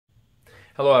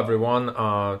Hello everyone,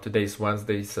 today's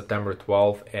Wednesday, September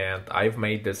 12th, and I've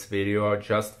made this video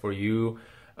just for you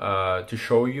to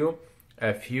show you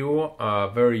a few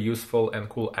very useful and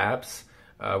cool apps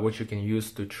which you can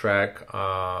use to track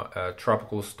a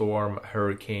tropical storm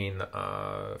Hurricane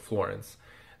Florence.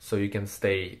 So you can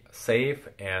stay safe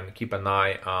and keep an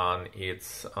eye on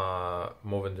its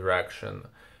moving direction.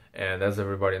 And as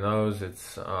everybody knows,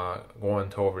 it's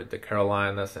going over the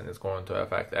Carolinas and it's going to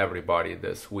affect everybody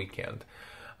this weekend.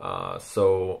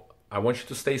 So I want you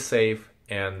to stay safe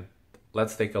and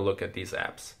let's take a look at these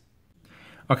apps.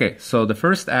 Okay, so the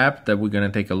first app that we're going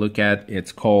to take a look at,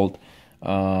 it's called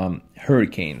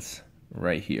Hurricanes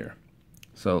right here.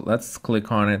 So let's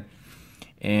click on it.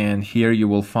 And here you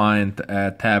will find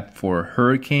a tab for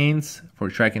hurricanes, for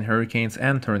tracking hurricanes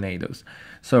and tornadoes.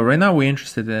 So right now we're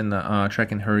interested in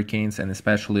tracking hurricanes and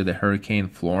especially the Hurricane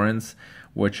Florence,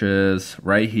 which is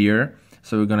right here.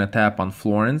 So we're gonna tap on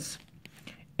Florence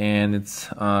and it's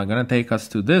gonna take us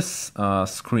to this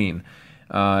screen.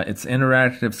 It's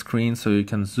interactive screen, so you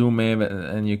can zoom in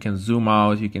and you can zoom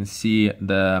out. You can see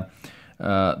the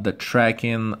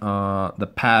tracking,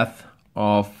 the path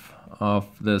of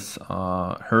this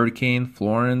Hurricane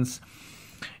Florence,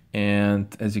 and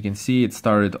as you can see, it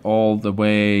started all the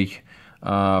way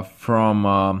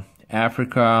from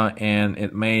Africa, and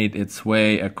it made its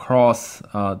way across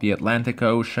the Atlantic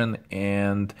Ocean,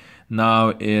 and now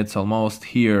it's almost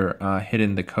here,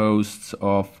 hitting the coasts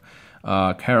of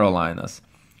Carolinas.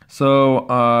 So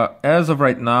as of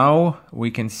right now, we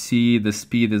can see the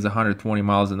speed is 120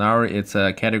 miles an hour. It's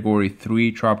a Category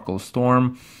 3 tropical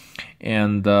storm,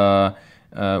 and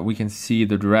we can see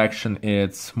the direction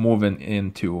it's moving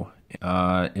into.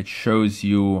 It shows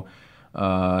you,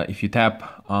 if you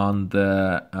tap on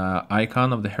the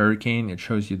icon of the hurricane, it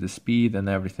shows you the speed and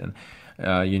everything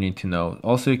you need to know.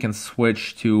 Also, you can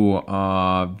switch to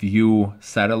view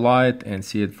satellite and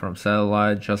see it from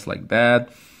satellite, just like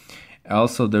that.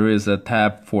 Also, there is a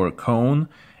tab for cone.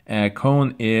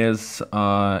 Cone is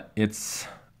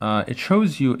it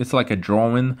shows you, it's like a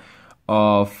drawing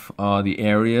of the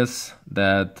areas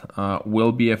that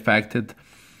will be affected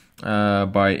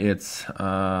by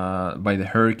the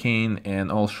hurricane,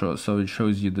 and also so it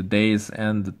shows you the days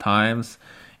and the times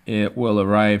it will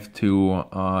arrive to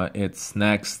its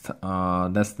next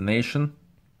destination.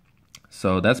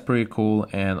 So that's pretty cool,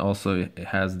 and also it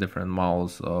has different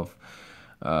models of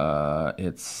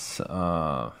its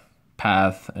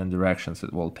path and directions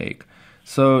it will take.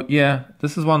 So yeah,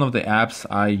 this is one of the apps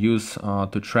I use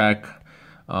to track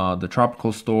the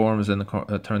tropical storms and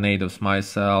the tornadoes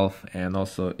myself, and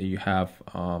also you have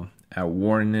a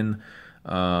warning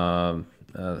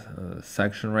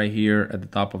section right here at the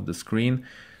top of the screen.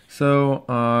 So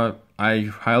I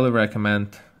highly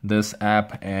recommend this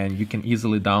app, and you can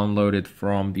easily download it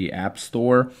from the App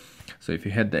Store. So if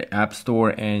you hit the App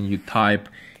Store and you type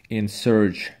in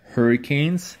search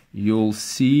hurricanes, you'll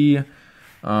see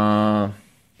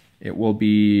it will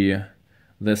be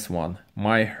this one,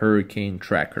 My Hurricane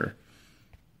Tracker,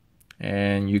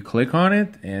 and you click on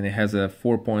it and it has a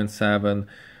 4.7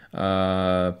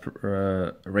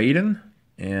 rating,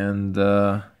 and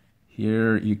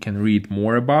here you can read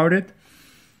more about it.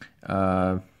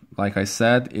 Like I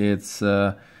said, it's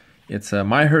a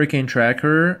My Hurricane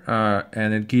Tracker,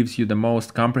 and it gives you the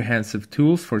most comprehensive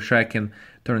tools for tracking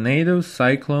tornadoes,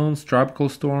 cyclones, tropical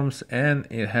storms, and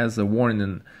it has a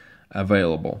warning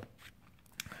available.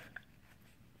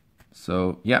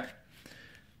 So yeah,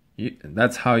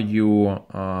 that's how you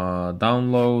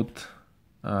download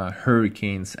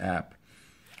Hurricanes app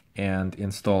and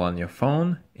install on your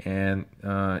phone, and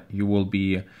you will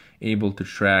be able to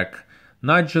track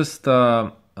not just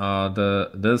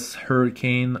this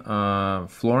Hurricane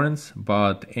Florence,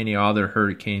 but any other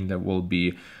hurricane that will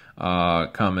be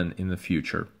coming in the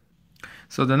future.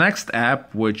 So the next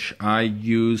app which I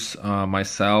use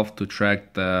myself to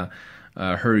track the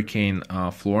Hurricane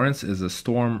Florence is a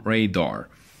Storm Radar,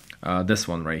 this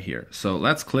one right here. So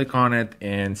let's click on it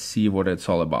and see what it's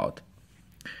all about.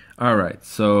 Alright,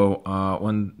 so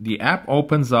when the app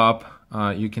opens up,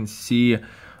 you can see,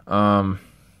 let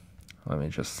me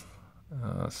just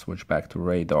switch back to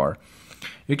radar.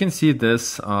 You can see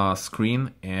this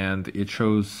screen, and it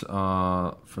shows,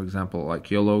 for example,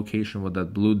 like your location with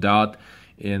that blue dot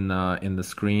in the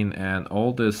screen, and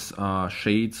all this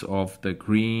shades of the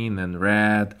green and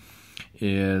red.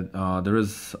 There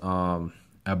is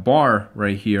a bar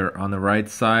right here on the right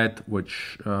side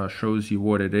which shows you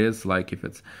what it is. Like if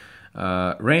it's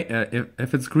rain,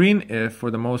 if it's green,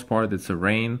 for the most part it's a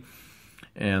rain,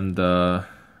 and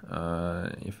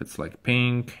if it's like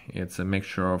pink, it's a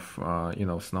mixture of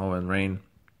snow and rain.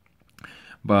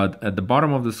 But at the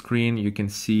bottom of the screen, you can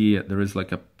see there is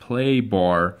like a play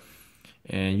bar,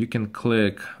 and you can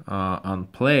click on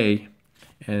play,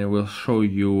 and it will show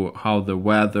you how the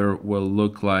weather will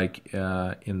look like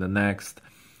in the next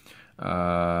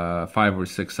 5 or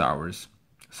 6 hours.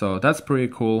 So that's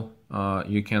pretty cool.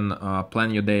 You can plan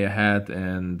your day ahead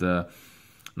and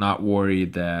not worry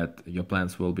that your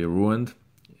plans will be ruined.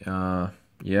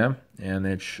 Yeah, and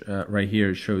it's right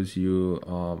here it shows you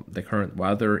the current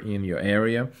weather in your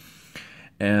area,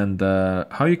 and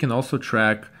how you can also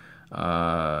track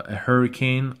a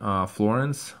hurricane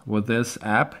Florence with this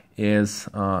app is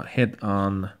hit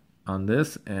on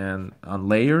this and on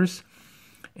layers,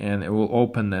 and it will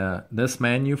open this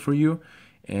menu for you,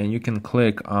 and you can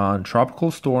click on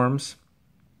tropical storms,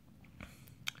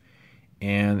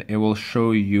 and it will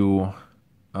show you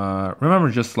remember,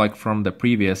 just like from the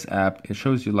previous app, it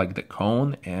shows you like the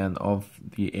cone and of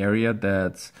the area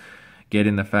that's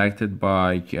getting affected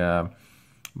by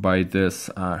this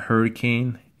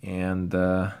hurricane, and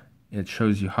it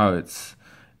shows you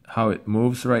how it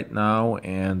moves right now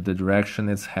and the direction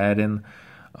it's heading.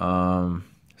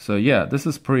 So yeah, this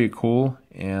is pretty cool,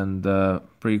 and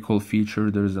pretty cool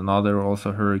feature. There's another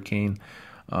also hurricane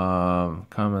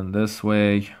coming this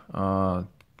way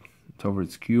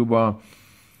towards Cuba.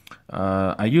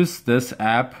 I use this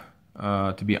app,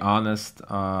 to be honest,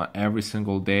 every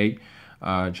single day,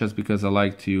 just because I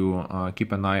like to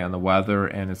keep an eye on the weather,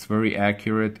 and it's very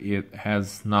accurate. It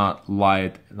has not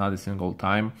lied not a single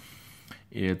time.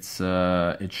 It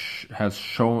has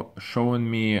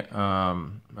shown me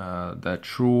the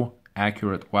true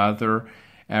accurate weather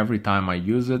every time I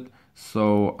use it.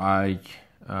 So I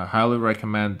highly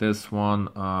recommend this one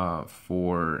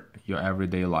for your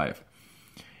everyday life.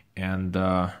 And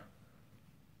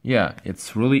yeah,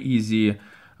 it's really easy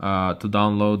to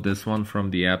download this one from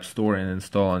the App Store and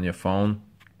install on your phone.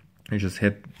 You just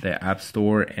hit the App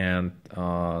Store and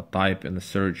type in the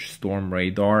search Storm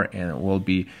Radar, and it will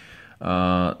be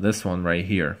this one right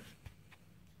here.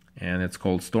 And it's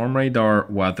called Storm Radar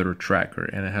Weather Tracker,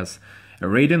 and it has a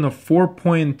rating of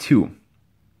 4.2.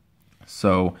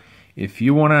 So if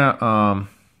you want to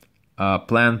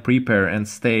plan, prepare, and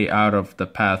stay out of the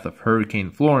path of Hurricane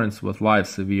Florence with live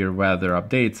severe weather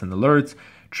updates and alerts,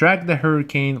 track the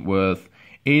hurricane with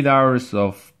 8 hours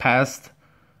of past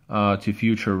to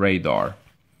future radar.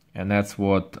 And that's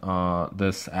what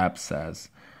this app says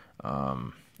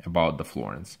about the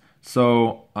Florence.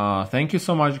 So thank you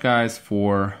so much, guys,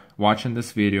 for watching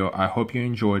this video. I hope you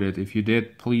enjoyed it. If you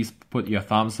did, please put your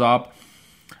thumbs up.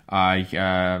 I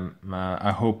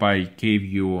hope I gave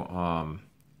you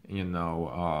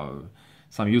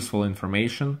some useful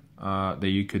information that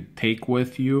you could take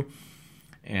with you.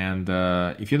 And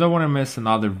if you don't want to miss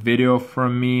another video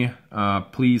from me,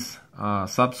 please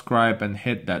subscribe and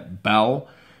hit that bell,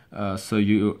 so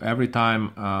every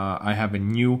time I have a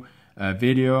new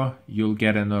video, you'll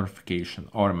get a notification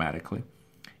automatically.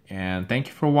 And thank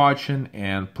you for watching,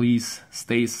 and please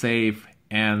stay safe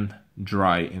and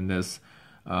dry in this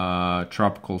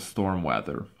tropical storm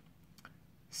weather.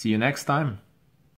 See you next time.